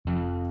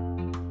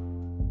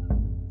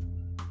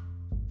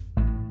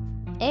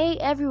Hey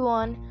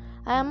everyone,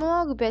 I am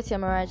Betty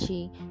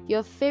Amarachi,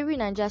 your favorite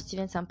Nigeria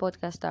student and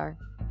podcaster.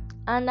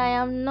 And I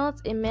am not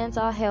a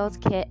mental health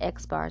care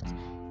expert.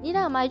 Neither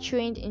am I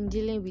trained in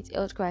dealing with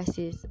health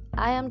crisis.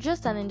 I am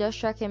just an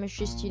industrial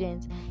chemistry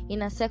student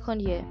in a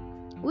second year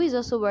who is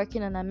also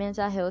working on a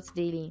mental health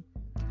daily.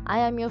 I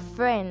am your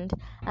friend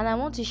and I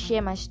want to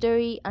share my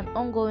story and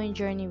ongoing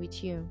journey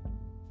with you.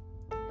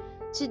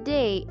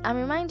 Today, I'm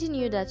reminding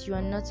you that you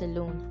are not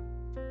alone.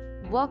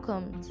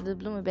 Welcome to the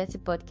Bloom Betty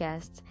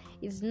podcast.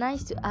 It's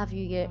nice to have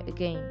you here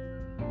again.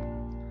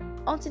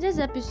 On today's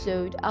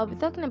episode, I'll be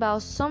talking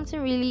about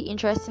something really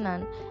interesting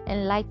and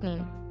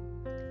enlightening.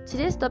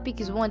 Today's topic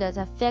is one that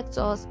affects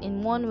us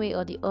in one way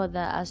or the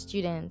other as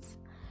students.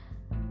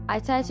 I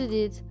titled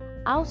it,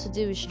 How to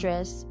Deal with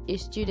Stress, a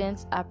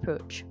Student's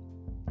Approach.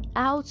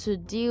 How to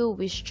Deal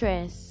with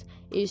Stress,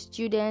 a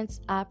Student's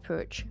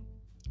Approach.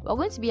 We're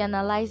going to be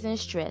analyzing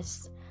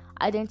stress,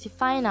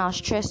 identifying our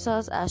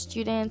stressors as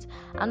students,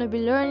 and we'll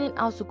be learning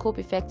how to cope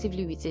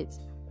effectively with it.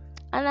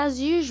 And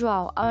as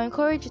usual, I'll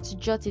encourage you to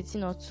jot a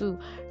thing or two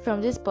from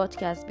this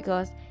podcast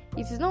because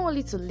it is not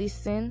only to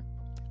listen,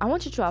 I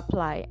want you to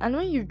apply. And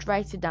when you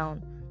write it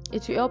down,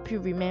 it will help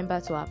you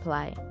remember to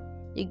apply.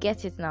 You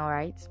get it now,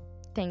 right?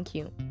 Thank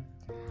you.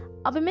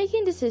 I'll be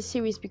making this a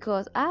series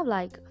because I have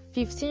like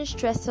 15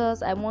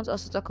 stressors I want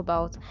us to talk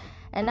about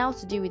and how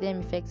to deal with them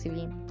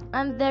effectively.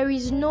 And there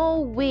is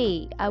no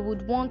way I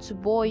would want to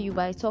bore you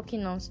by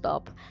talking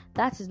non-stop.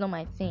 That is not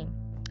my thing.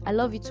 I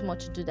love you too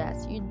much to do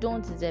that. You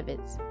don't deserve it.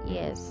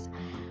 Yes.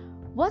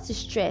 What is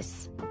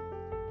stress?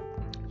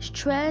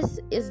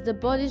 Stress is the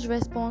body's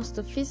response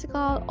to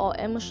physical or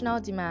emotional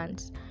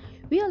demands.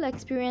 We all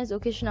experience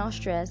occasional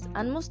stress,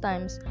 and most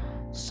times,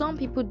 some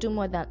people do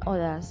more than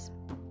others.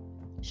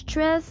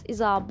 Stress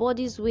is our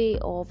body's way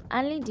of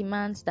handling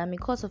demands that may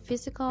cause a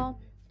physical,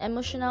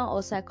 emotional,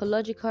 or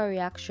psychological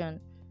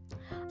reaction.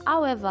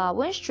 However,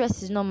 when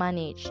stress is not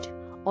managed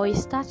or it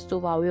starts to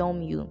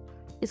overwhelm you,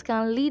 it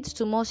can lead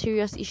to more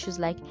serious issues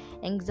like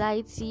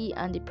anxiety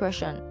and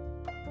depression.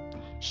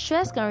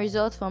 Stress can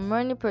result from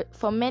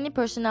many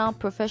personal,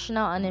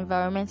 professional, and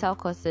environmental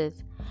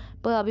causes,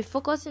 but I'll be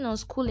focusing on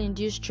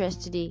school-induced stress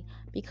today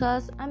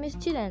because I'm a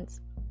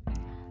student.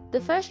 The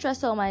first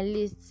stressor on my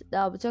list that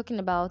I'll be talking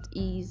about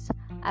is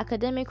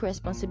academic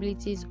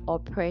responsibilities or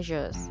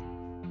pressures.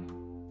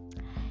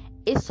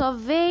 A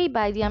survey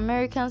by the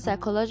American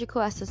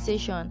Psychological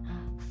Association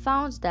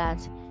found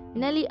that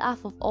nearly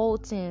half of all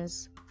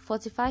teens,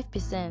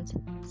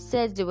 45%,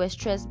 said they were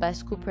stressed by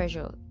school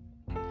pressure.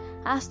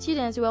 As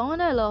students, we are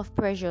under a lot of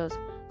pressures.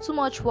 Too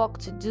much work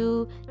to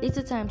do,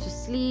 little time to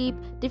sleep,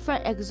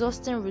 different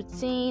exhausting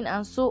routine,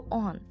 and so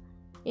on.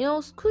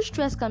 School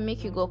stress can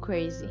make you go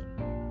crazy.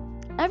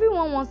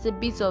 Everyone wants a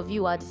bit of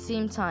you at the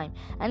same time,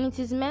 and it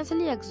is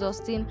mentally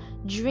exhausting,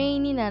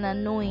 draining, and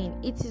annoying.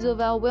 It is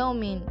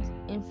overwhelming,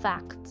 in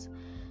fact.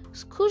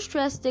 School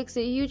stress takes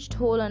a huge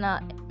toll on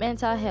our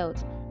mental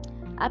health,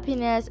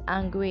 happiness,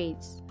 and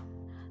grades.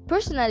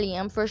 Personally,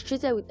 I'm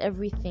frustrated with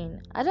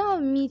everything. I don't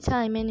have me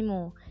time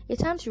anymore. A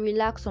time to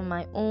relax on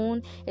my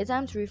own, a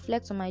time to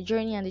reflect on my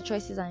journey and the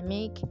choices I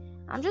make.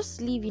 I'm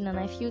just living and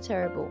I feel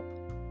terrible.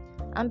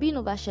 I'm being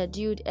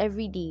overshadowed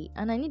every day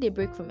and I need a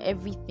break from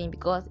everything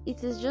because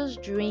it is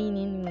just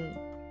draining me.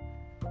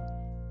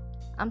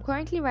 I'm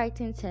currently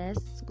writing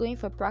tests, going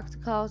for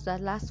practicals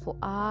that last for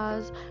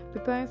hours,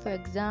 preparing for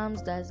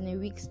exams that's in a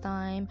week's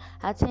time,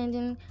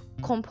 attending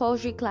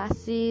compulsory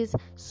classes,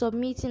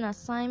 submitting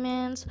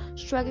assignments,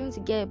 struggling to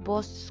get a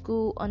bus to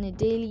school on a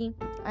daily,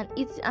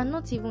 and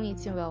not even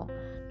eating well,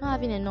 not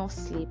having enough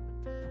sleep.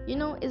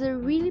 It's a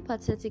really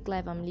pathetic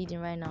life I'm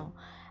leading right now.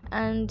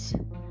 And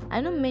I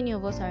know many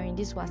of us are in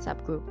this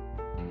WhatsApp group.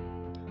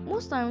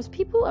 Most times,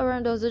 people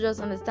around us don't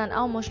just understand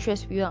how much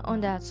stress we are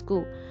under at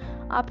school.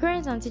 Our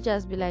parents and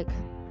teachers be like,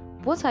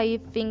 what are you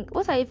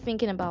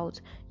thinking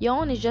about? Your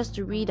own is just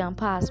to read and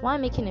pass. Why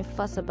making a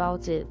fuss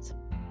about it?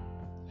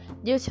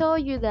 They'll tell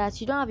you that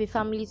you don't have a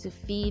family to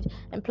feed,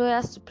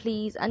 employers to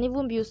please, and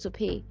even bills to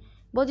pay.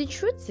 But the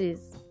truth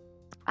is,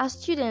 as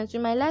students, we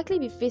might likely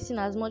be facing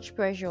as much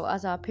pressure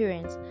as our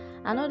parents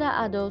and other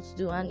adults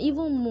do, and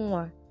even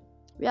more.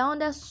 We are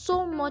under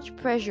so much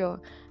pressure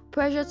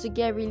to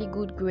get really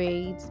good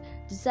grades,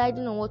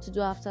 deciding on what to do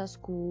after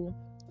school,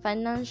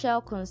 financial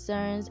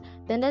concerns,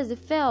 then there's the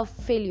fear of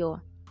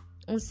failure,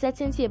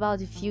 uncertainty about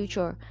the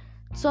future,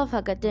 tough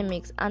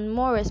academics and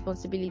more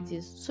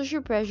responsibilities,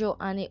 social pressure,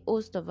 and a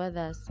host of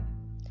others.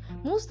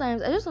 Most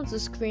times, I just want to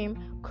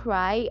scream,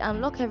 cry,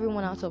 and lock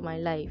everyone out of my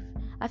life.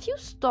 I feel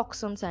stuck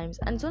sometimes,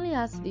 and it only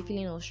has the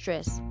feeling of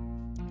stress,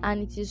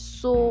 and it is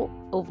so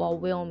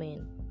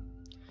overwhelming.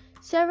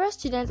 Several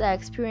students are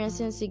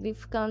experiencing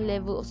significant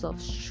levels of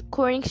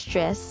chronic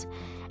stress,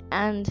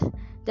 and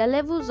their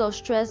levels of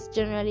stress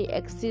generally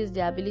exceeds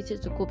their ability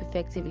to cope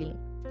effectively.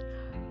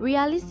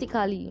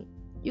 Realistically,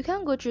 you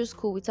can't go through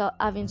school without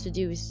having to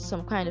deal with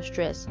some kind of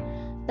stress.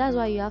 That's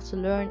why you have to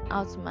learn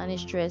how to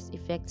manage stress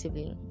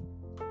effectively.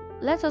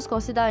 Let us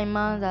consider a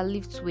man that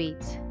lifts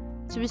weights.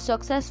 To be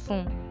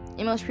successful,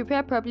 he must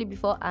prepare properly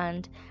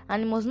beforehand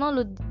and he must not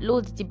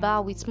load the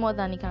bar with more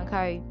than he can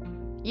carry.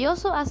 He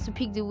also has to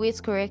pick the weights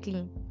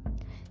correctly.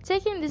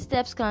 Taking these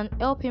steps can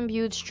help him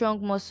build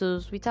strong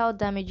muscles without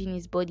damaging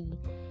his body.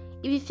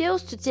 If he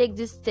fails to take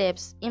these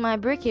steps, he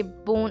might break a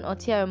bone or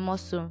tear a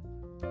muscle.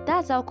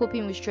 That's how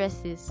coping with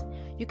stress is.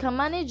 You can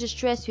manage the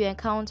stress you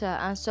encounter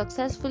and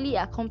successfully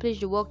accomplish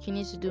the work you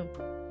need to do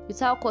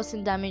without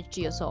causing damage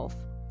to yourself.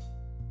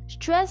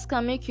 Stress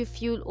can make you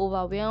feel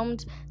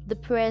overwhelmed,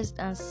 depressed,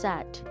 and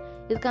sad.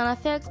 It can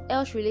affect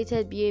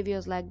health-related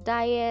behaviors like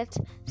diet,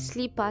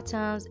 sleep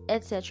patterns,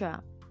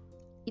 etc.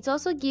 It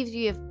also gives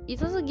you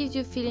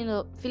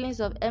feelings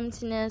of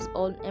emptiness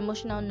or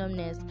emotional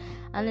numbness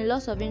and a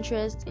loss of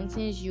interest in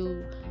things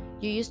you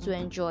used to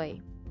enjoy.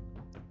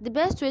 The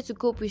best way to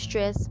cope with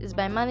stress is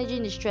by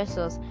managing the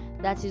stressors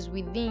that is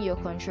within your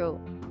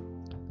control.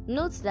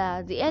 Note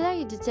that the earlier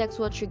you detect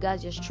what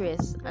triggers your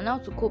stress and how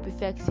to cope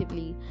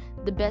effectively,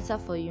 the better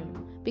for you,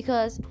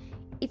 because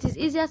it is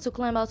easier to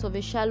climb out of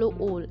a shallow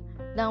hole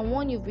than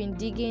one you've been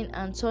digging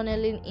and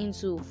tunneling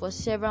into for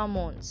several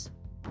months.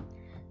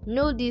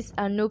 Know this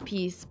and know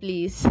peace,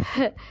 please.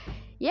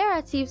 Here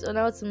are tips on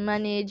how to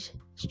manage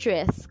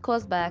stress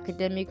caused by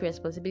academic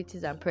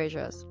responsibilities and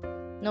pressures.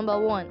 Number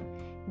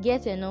 1,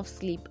 get enough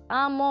sleep.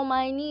 I'm on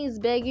my knees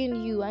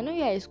begging you. I know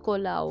you're a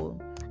scholar.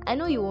 I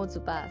know you want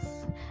to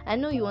pass. I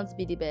know you want to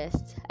be the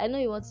best. I know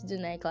you want to do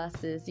 9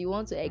 classes. You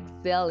want to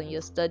excel in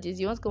your studies.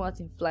 You want to come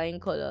out in flying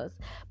colors.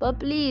 But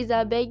please,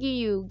 I'm begging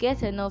you,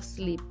 get enough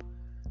sleep.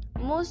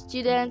 Most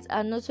students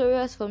are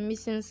notorious for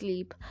missing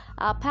sleep.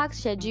 Our packed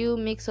schedule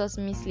makes us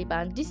miss sleep,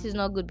 and this is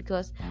not good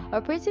because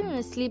operating in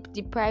a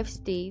sleep-deprived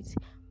state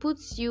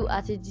puts you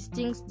at a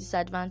distinct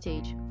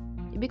disadvantage.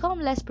 You become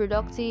less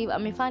productive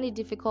and may find it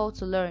difficult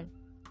to learn.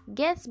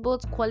 Get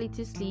both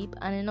quality sleep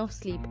and enough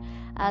sleep,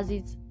 as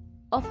it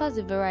offers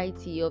a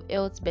variety of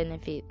health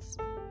benefits.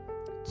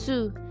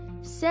 2.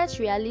 Set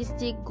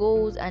realistic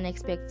goals and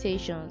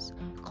expectations.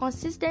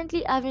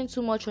 Consistently having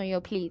too much on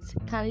your plate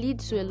can lead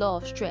to a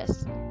lot of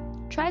stress.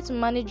 Try to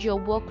manage your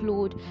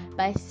workload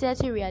by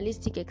setting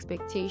realistic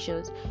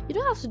expectations. You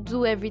don't have to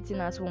do everything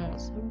at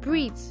once.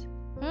 Breathe.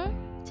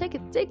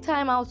 Take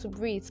time out to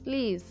breathe,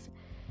 please.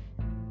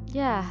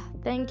 Yeah,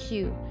 thank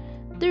you.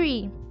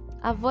 3.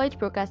 Avoid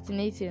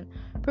procrastinating.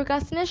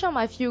 Procrastination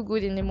might feel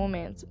good in the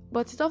moment,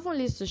 but it often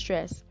leads to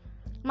stress.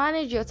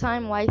 Manage your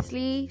time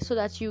wisely so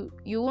that you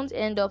won't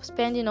end up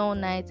spending all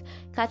night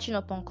catching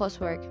up on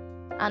coursework.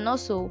 And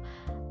also,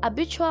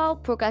 habitual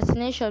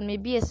procrastination may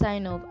be a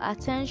sign of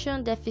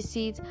attention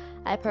deficit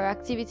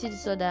hyperactivity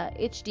disorder,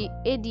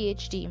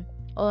 ADHD,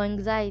 or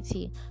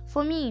anxiety.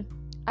 For me,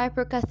 I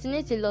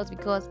procrastinate a lot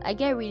because I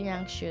get really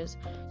anxious.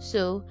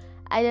 So,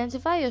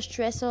 identify your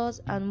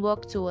stressors and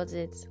work towards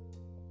it.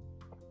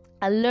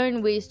 And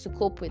learn ways to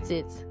cope with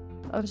it.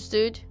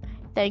 Understood?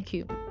 Thank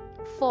you.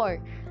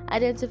 4.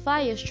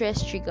 Identify your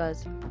stress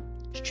triggers.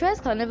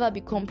 Stress can never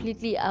be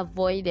completely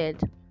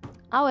avoided.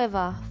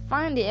 However,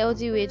 find a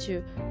healthy way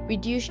to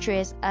reduce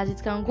stress, as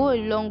it can go a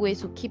long way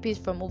to keep it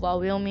from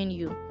overwhelming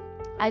you.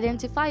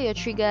 Identify your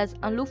triggers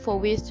and look for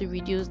ways to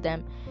reduce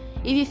them.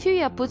 If you feel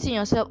you are putting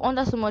yourself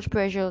under so much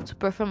pressure to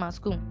perform at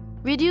school,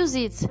 reduce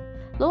it.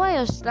 Lower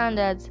your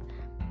standards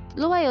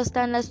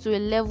to a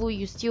level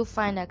you still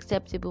find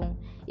acceptable.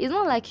 It's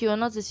not like you are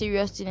not a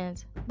serious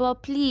student,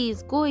 but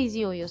please go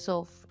easy on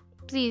yourself.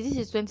 Please, this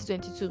is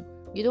 2022.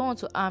 You don't want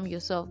to harm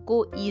yourself.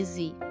 Go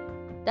easy.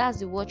 That's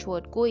the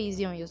watchword. Go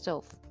easy on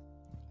yourself.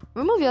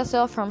 Remove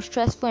yourself from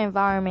stressful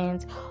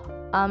environments.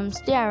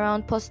 Stay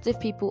around positive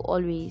people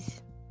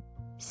always.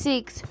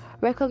 6.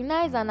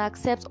 Recognize and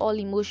accept all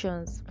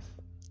emotions.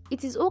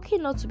 It is okay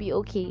not to be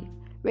okay.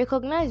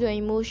 Recognize your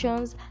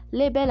emotions,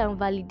 label and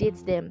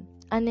validate them,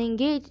 and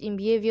engage in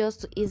behaviors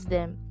to ease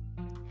them.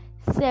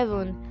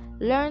 7.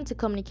 Learn to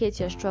communicate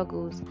your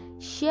struggles.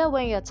 Share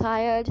when you're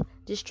tired,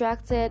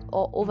 distracted,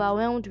 or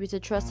overwhelmed with a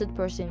trusted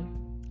person.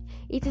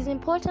 It is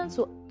important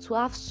to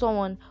have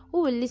someone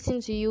who will listen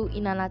to you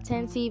in an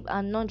attentive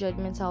and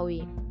non-judgmental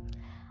way.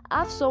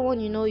 Have someone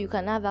you know you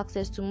can have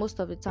access to most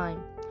of the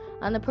time,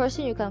 and a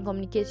person you can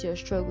communicate your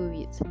struggle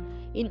with.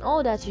 In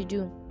all that you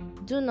do,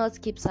 do not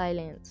keep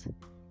silent.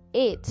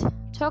 8.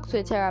 Talk to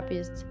a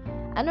therapist.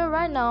 I know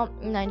right now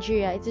in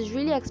Nigeria, it is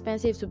really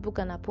expensive to book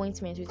an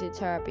appointment with a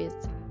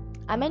therapist,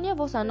 and many of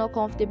us are not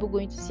comfortable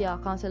going to see our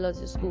counselors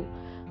in school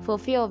for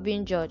fear of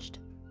being judged.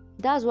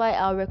 That's why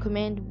I'll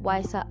recommend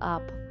Wiser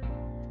app.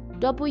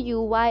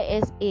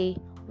 WYSA,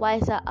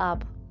 Wiser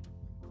app.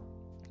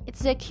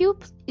 It's a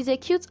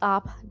cute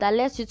app that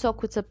lets you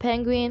talk with a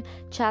penguin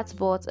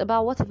chatbot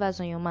about whatever's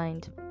on your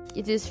mind.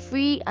 It is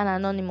free and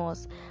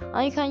anonymous,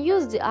 and you can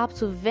use the app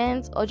to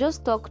vent or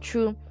just talk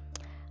through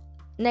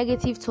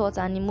negative thoughts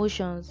and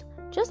emotions.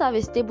 Just have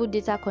a stable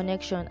data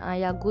connection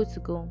and you're good to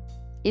go.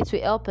 It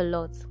will help a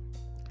lot.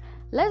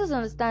 Let us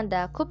understand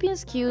that coping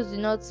skills do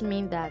not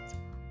mean that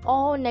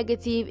all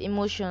negative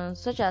emotions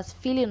such as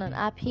feeling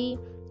unhappy,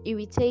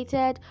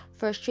 irritated,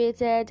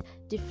 frustrated,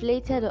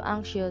 deflated, or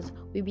anxious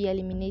will be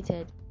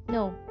eliminated.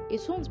 No,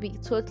 it won't be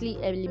totally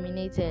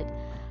eliminated,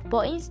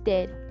 But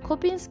instead,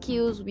 coping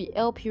skills will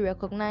help you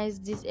recognize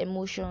these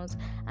emotions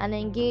and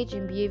engage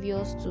in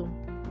behaviors to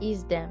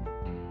ease them.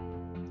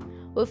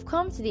 We've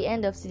come to the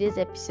end of today's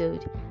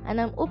episode, and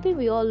I'm hoping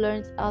we all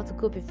learned how to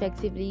cope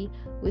effectively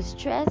with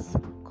stress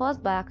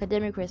caused by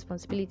academic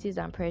responsibilities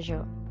and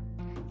pressure.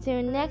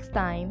 Till next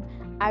time,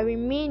 I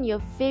remain your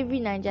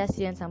favorite Nigeria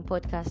student and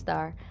podcast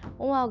star,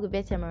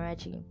 Onwagubete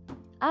Marachi.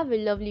 Have a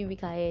lovely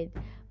week ahead.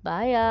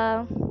 Bye,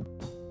 y'all.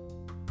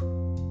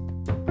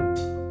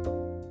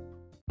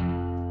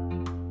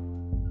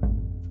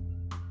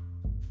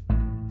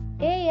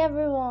 Hey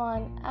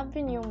everyone,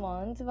 happy new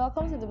month.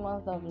 Welcome to the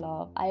month of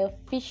love. I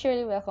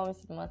officially welcome you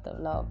to the month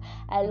of love.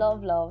 I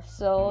love love.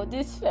 So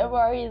this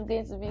February is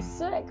going to be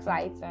so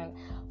exciting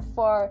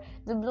for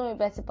the Bloom with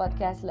Betty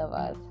podcast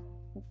lovers.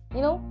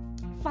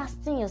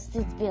 Fasten your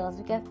seatbelts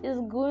because it's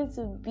going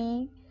to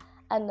be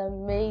an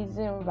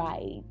amazing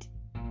ride.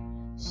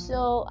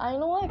 So I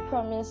know I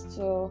promised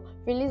to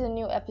release a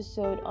new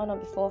episode on or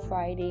before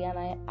Friday, and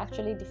I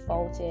actually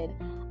defaulted.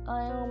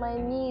 I am on my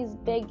knees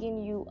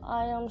begging you.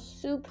 I am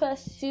super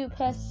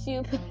sorry.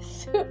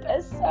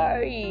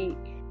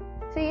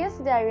 So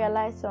yesterday I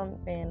realized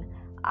something.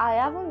 I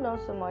haven't done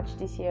so much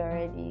this year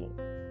already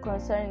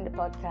concerning the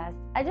podcast.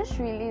 I just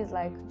released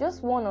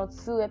just 1 or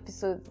 2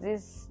 episodes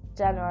this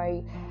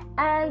January,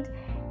 and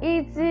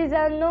it is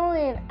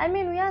annoying. I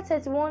mean, we had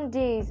 31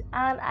 days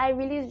and I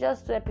released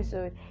just 2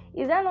 episodes.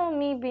 Is that not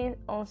me being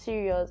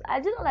unserious? I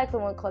didn't like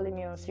someone calling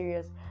me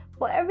unserious,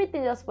 but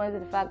everything just points to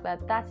the fact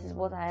that is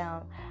what I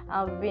am.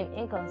 I've been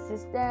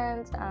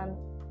inconsistent, and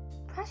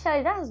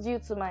partially that's due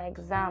to my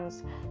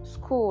exams,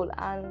 school,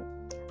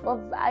 but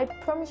I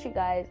promise you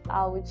guys,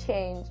 I will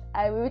change.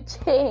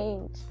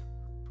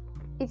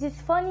 It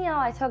is funny how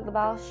I talked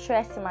about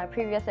stress in my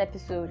previous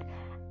episode,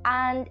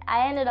 and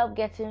I ended up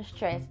getting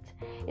stressed.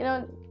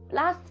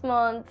 Last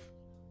month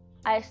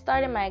I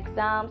started my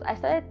exams, I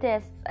started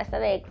tests, I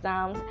started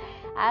exams.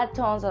 I had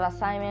tons of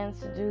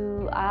assignments to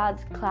do. I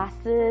had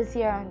classes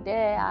here and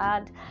there. I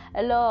had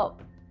a lot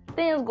of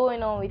things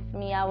going on with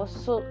me. I was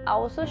so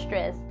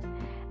stressed.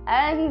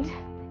 And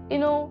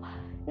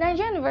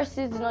Nigerian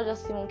universities do not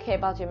just even care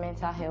about your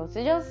mental health.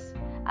 They just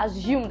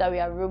assume that we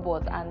are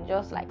robots and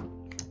just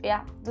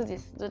do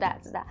this, do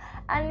that.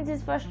 And it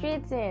is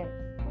frustrating.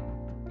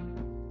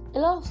 A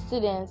lot of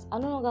students are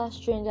no longer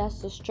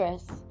strangers to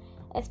stress,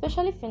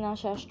 especially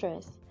financial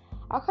stress.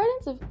 According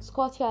to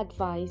Scotty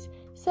Advice,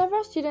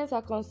 several students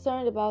are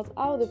concerned about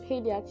how they pay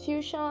their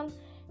tuition,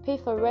 pay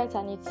for rent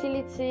and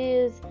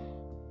utilities,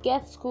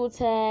 get school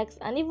texts,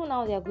 and even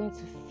how they are going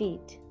to feed.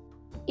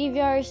 If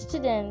you are a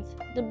student,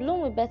 the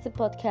Bloom with Betty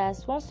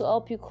podcast wants to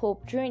help you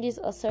cope during these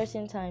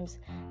uncertain times,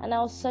 and I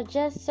will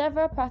suggest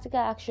several practical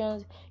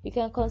actions you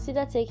can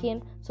consider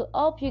taking to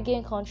help you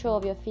gain control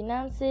of your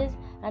finances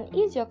and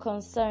ease your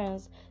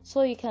concerns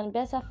so you can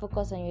better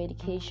focus on your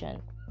education.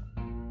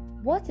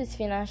 What is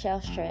financial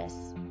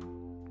stress?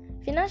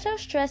 Financial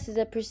stress is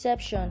a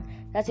perception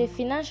that your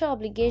financial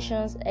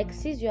obligations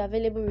exceed your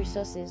available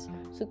resources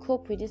to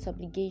cope with these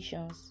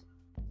obligations.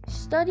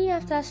 Study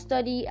after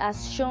study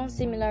has shown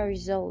similar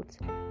results.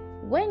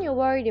 When you're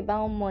worried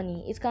about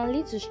money, it can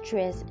lead to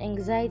stress,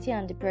 anxiety,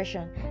 and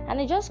depression, and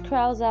it just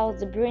crowds out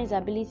the brain's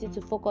ability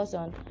to focus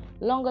on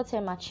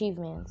longer-term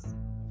achievements.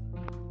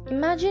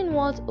 Imagine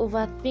what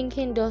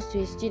overthinking does to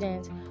a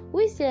student who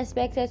is still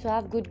expected to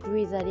have good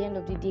grades at the end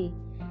of the day.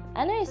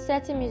 I know a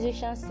certain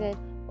musician said,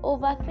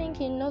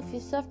 overthinking no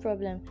fit solve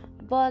problem,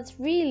 but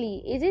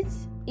really, is it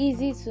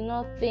easy to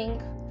not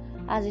think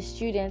as a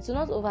student, to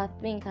not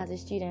overthink as a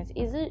student?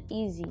 Is it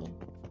easy?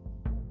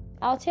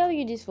 I'll tell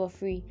you this for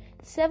free.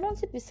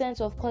 70%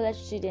 of college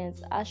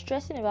students are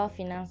stressing about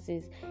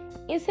finances.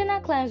 In Sena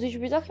Climbs, we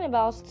should be talking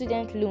about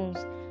student loans,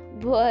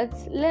 but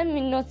let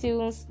me not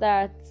even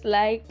start.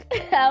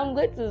 I'm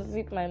going to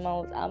zip my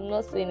mouth. I'm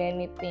not saying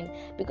anything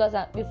because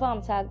before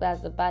I'm tagged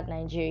as a bad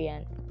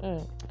Nigerian.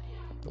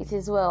 It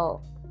is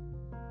well.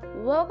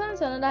 Welcome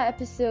to another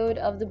episode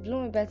of the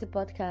Bloom with Betty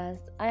podcast.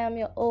 I am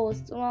your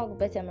host,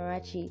 Onwagubete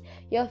Marachi,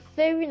 your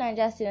favorite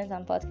Nigeria student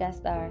and podcast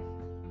star.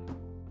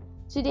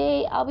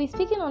 Today, I'll be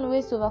speaking on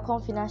ways to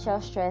overcome financial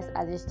stress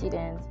as a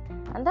student,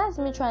 and that's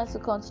me trying to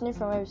continue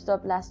from where we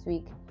stopped last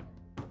week.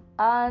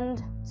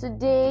 And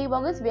today,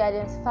 we're going to be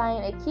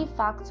identifying a key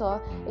factor,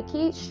 a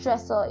key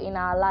stressor in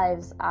our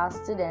lives as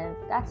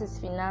students, that is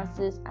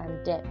finances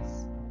and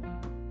debts.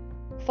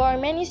 For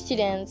many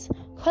students,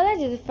 college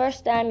is the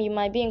first time you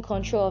might be in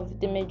control of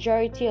the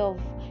majority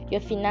of your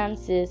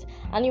finances,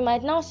 and you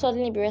might now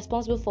suddenly be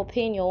responsible for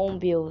paying your own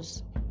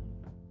bills.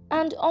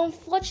 And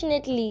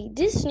unfortunately,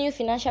 these new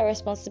financial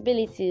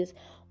responsibilities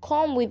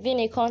come within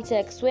a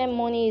context where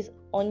money is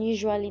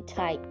unusually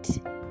tight.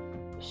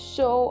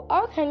 So,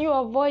 how can you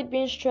avoid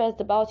being stressed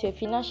about your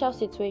financial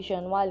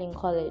situation while in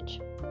college?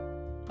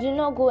 Do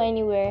not go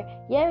anywhere.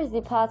 Here is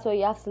the part where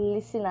you have to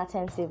listen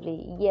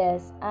attentively.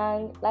 Yes,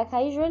 and like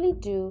I usually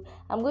do,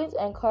 I'm going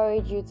to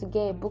encourage you to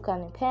get a book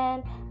and a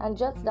pen and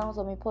jot down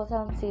some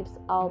important tips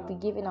I'll be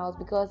giving out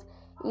because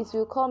it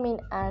will come in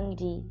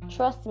handy.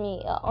 Trust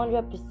me,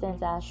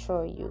 100% I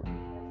assure you.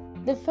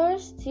 The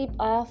first tip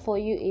I have for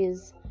you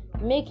is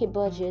make a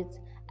budget.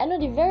 I know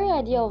the very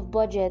idea of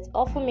budget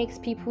often makes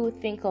people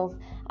think of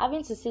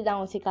having to sit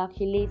down with a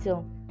calculator,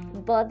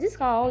 but this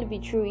can only be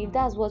true if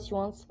that's what you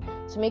want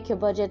to make your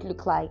budget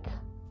look like.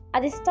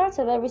 At the start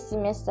of every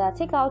semester,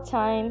 take out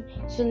time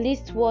to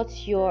list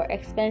what your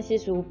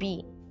expenses will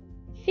be.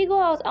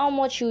 Figure out how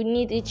much you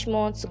need each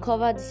month to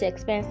cover these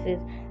expenses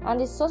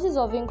and the sources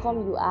of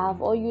income you have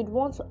or you'd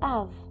want to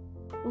have.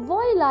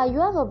 Voila,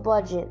 you have a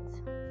budget.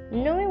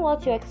 Knowing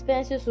what your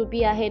expenses will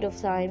be ahead of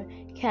time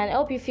can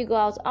help you figure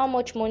out how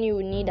much money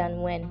you need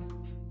and when.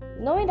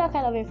 Knowing that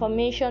kind of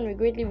information will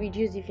greatly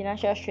reduce the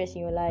financial stress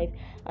in your life,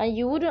 and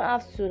you wouldn't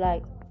have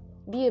to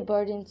be a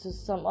burden to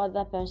some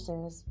other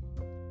persons.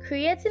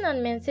 Creating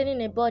and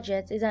maintaining a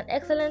budget is an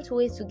excellent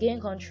way to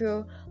gain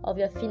control of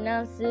your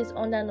finances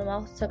under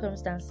normal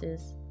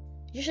circumstances.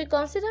 You should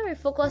consider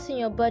refocusing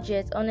your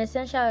budget on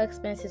essential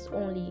expenses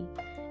only.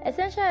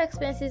 Essential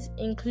expenses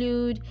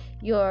include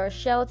your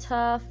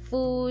shelter,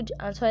 food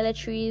and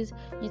toiletries,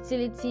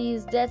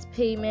 utilities, debt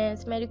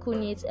payments, medical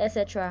needs,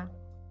 etc.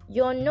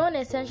 Your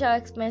non-essential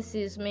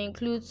expenses may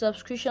include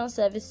subscription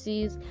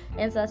services,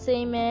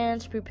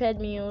 entertainment,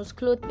 prepared meals,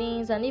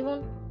 clothing, and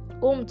even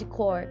home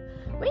decor.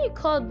 When you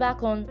cut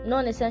back on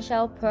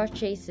non-essential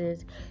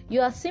purchases,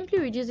 you are simply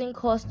reducing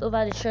costs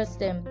over the short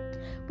term,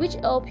 which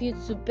help you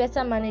to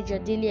better manage your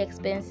daily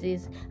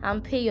expenses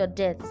and pay your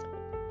debts.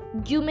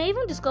 You may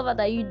even discover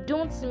that you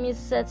don't miss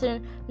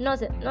certain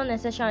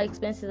non-essential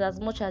expenses as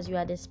much as you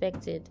had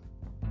expected.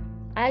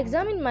 I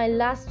examined my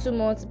last 2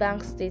 months'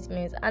 bank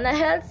statements and I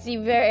had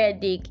severe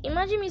headache.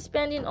 Imagine me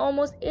spending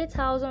almost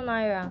 8,000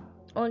 naira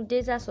on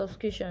data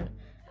subscription.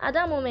 At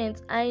that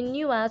moment, I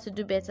knew I had to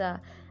do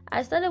better.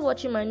 I started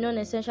watching my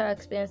non-essential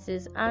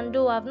expenses, and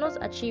though I've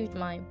not achieved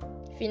my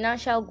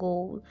financial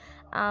goal,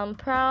 I'm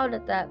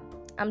proud that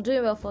I'm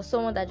doing well for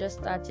someone that just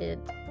started.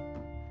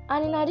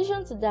 And in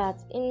addition to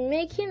that, in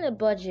making a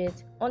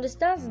budget,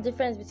 understand the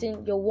difference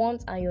between your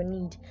want and your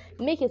need.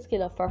 Make a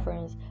scale of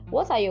preference.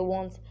 What are your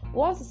wants?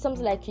 Wants is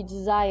something like you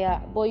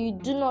desire, but you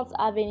do not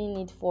have any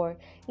need for.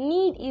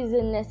 Need is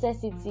a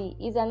necessity,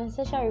 is an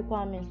essential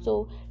requirement.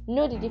 So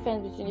know the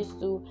difference between these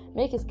two.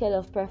 Make a scale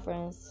of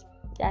preference.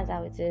 That's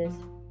how it is.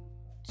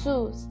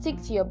 2.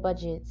 Stick to your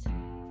budget.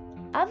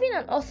 Having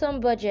an awesome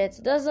budget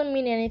doesn't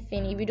mean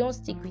anything if you don't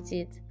stick with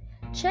it.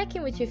 Check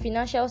in with your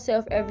financial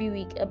self every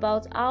week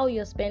about how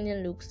your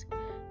spending looks.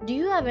 Do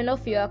you have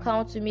enough for your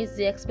account to meet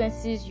the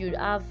expenses you'd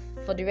have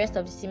for the rest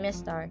of the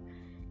semester?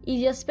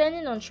 Is your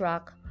spending on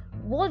track?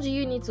 What do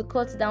you need to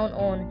cut down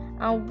on,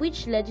 and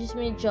which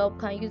legitimate job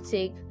can you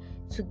take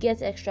to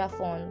get extra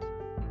funds?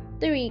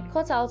 3.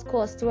 Cut out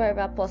costs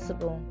wherever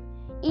possible.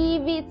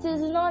 If it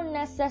is not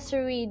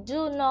necessary,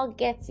 do not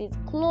get it.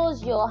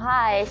 Close your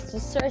eyes to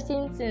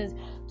certain things.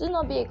 Do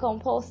not be a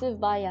compulsive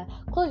buyer.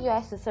 Close your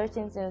eyes to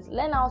certain things.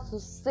 Learn how to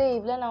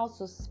save. Learn how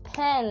to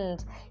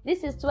spend.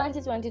 This is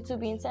 2022.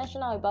 Be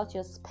intentional about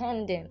your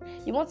spending.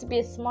 You want to be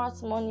a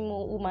smart money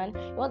woman.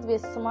 You want to be a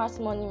smart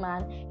money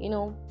man.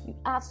 You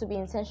have to be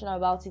intentional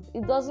about it.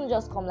 It doesn't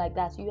just come like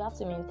that. You have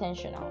to be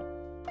intentional.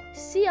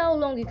 See how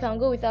long you can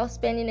go without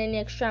spending any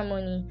extra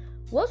money.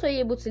 What were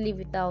you able to live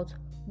without?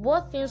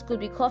 What things could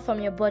be cut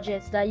from your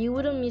budget that you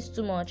wouldn't miss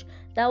too much,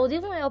 that would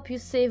even help you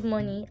save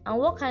money, and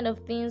what kind of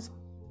things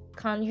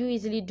can you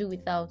easily do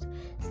without?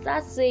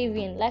 Start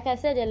saving. Like I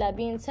said earlier,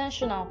 be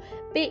intentional.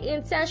 Be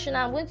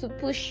intentional. I'm going to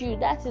push you.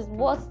 That is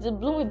what the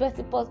Bloom with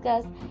Betty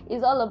podcast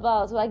is all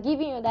about. We're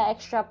giving you that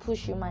extra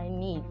push you might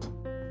need.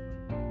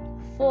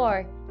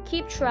 4.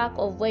 Keep track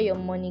of where your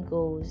money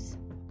goes.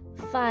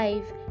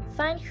 5.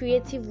 Find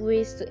creative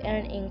ways to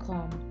earn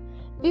income.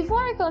 Before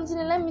I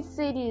continue, let me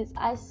say this.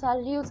 I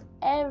salute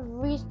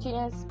every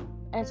student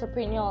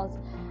entrepreneurs.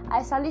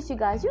 I salute you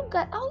guys. You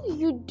guys, how do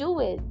you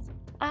do it?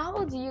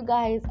 How do you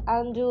guys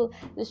handle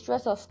the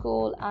stress of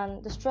school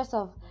and the stress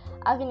of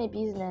having a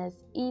business?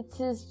 It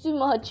is too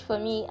much for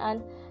me,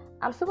 and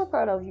I'm super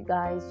proud of you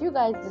guys. You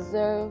guys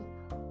deserve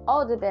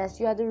all the best.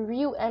 You are the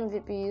real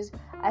MVPs.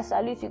 I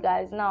salute you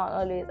guys now and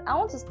always. I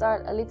want to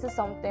start a little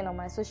something on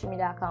my social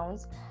media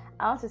accounts.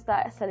 I want to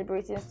start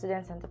celebrating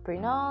student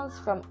entrepreneurs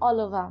from all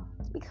over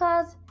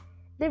because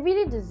they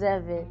really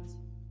deserve it.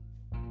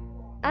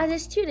 As a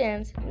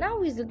student,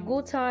 now is a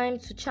good time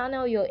to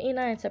channel your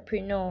inner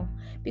entrepreneur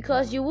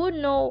because you would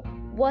know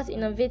what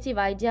innovative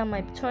idea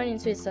might turn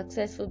into a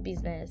successful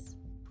business.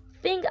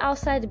 Think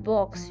outside the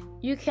box.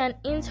 You can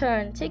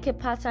intern, take a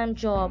part-time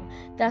job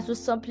that will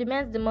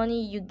supplement the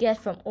money you get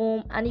from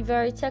home, and if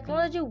you're a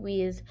technology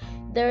whiz,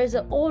 there is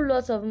a whole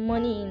lot of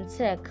money in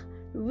tech.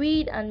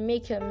 Read and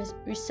make your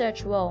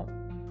research well.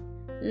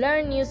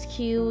 Learn new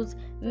skills,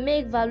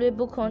 make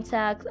valuable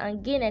contacts,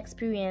 and gain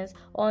experience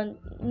on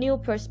new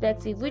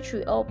perspective, which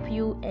will help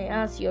you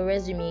enhance your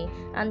resume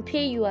and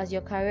pay you as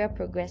your career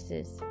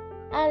progresses.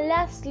 And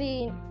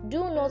lastly,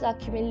 do not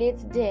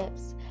accumulate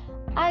debts.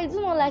 I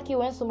do not like it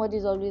when somebody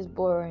is always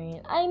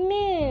borrowing. I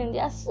mean,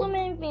 there are so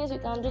many things you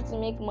can do to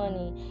make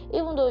money,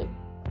 even though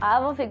I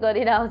haven't figured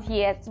it out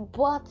yet,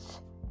 but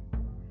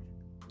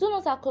Do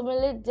not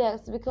accumulate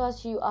debts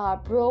because you are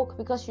broke,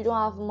 because you don't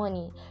have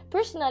money.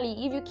 Personally,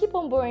 if you keep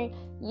on borrowing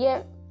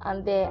here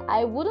and there,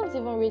 I wouldn't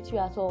even rate you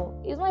at all.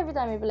 It's not every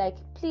time you'll be like,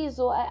 please,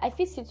 I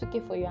feel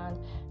 2K for you, and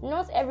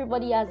not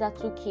everybody has that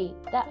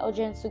 2K, that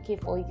urgent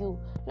 2K for you.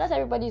 Not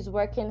everybody is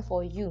working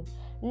for you.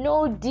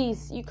 Know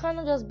this, you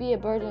cannot just be a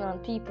burden on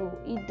people.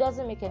 It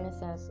doesn't make any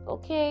sense,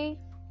 okay?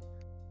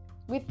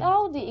 With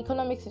how the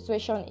economic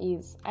situation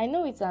is, I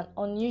know it's an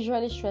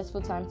unusually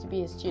stressful time to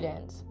be a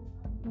student.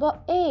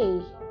 But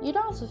hey, you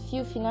don't have to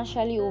feel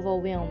financially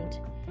overwhelmed.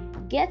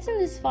 Getting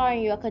this far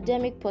in your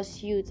academic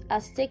pursuit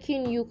has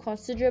taken you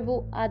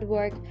considerable hard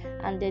work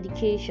and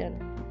dedication.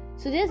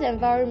 Today's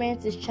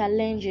environment is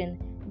challenging,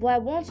 but I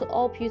want to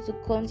help you to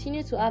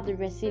continue to have the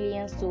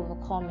resilience to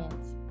overcome it.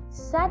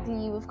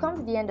 Sadly, we've come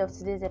to the end of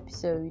today's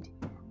episode.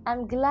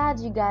 I'm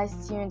glad you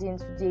guys tuned in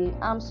today.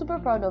 I'm super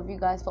proud of you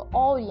guys for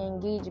all the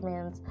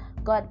engagements.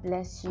 God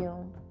bless you.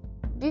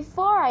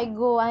 Before I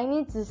go, I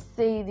need to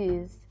say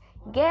this.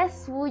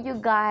 Guess who you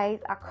guys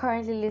are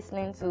currently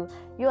listening to?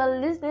 You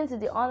are listening to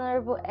the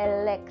Honorable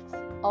Elect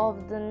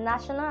of the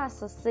National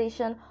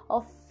Association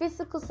of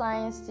Physical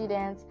Science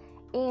Students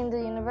in the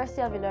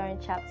University of Ilorin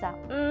chapter.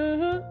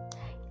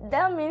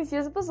 That means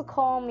you're supposed to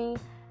call me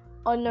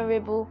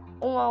Honorable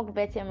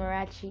Betty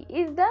Amarachi.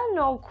 Is that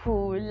not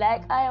cool?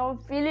 Like, I am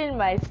feeling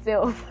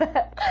myself.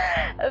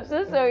 I'm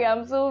so sorry,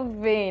 I'm so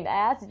vain.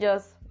 I had to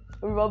just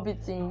rub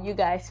it in you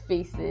guys'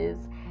 faces.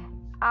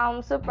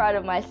 I'm so proud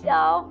of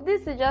myself.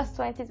 This is just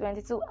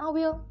 2022. I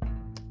will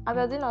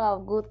doing a lot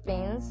of good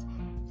things.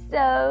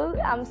 So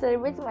I'm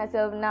celebrating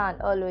myself now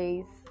and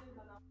always.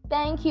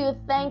 Thank you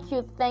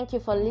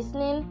for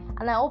listening,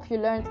 and I hope you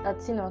learned a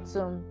thing or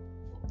two.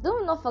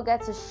 Do not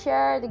forget to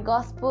share the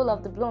gospel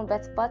of the Blue and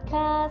Better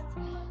podcast.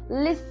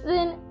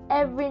 Listen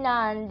every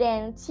now and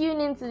then. Tune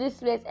into this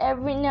place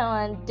every now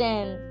and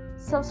then.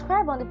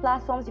 Subscribe on the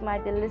platforms you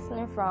might be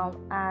listening from,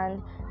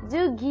 and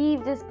do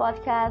give this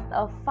podcast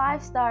a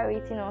 5-star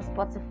rating on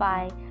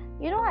Spotify.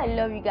 You know I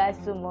love you guys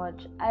so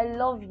much. I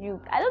love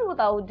you. I don't know what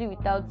I would do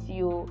without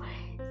you.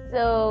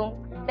 So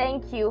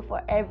thank you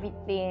for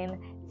everything.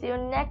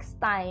 Till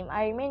next time,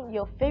 I remain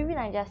your favorite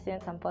Nigerian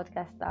student and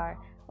podcast star,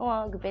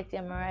 Betty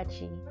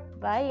Amarachi.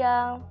 Bye,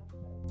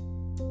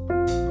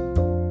 y'all.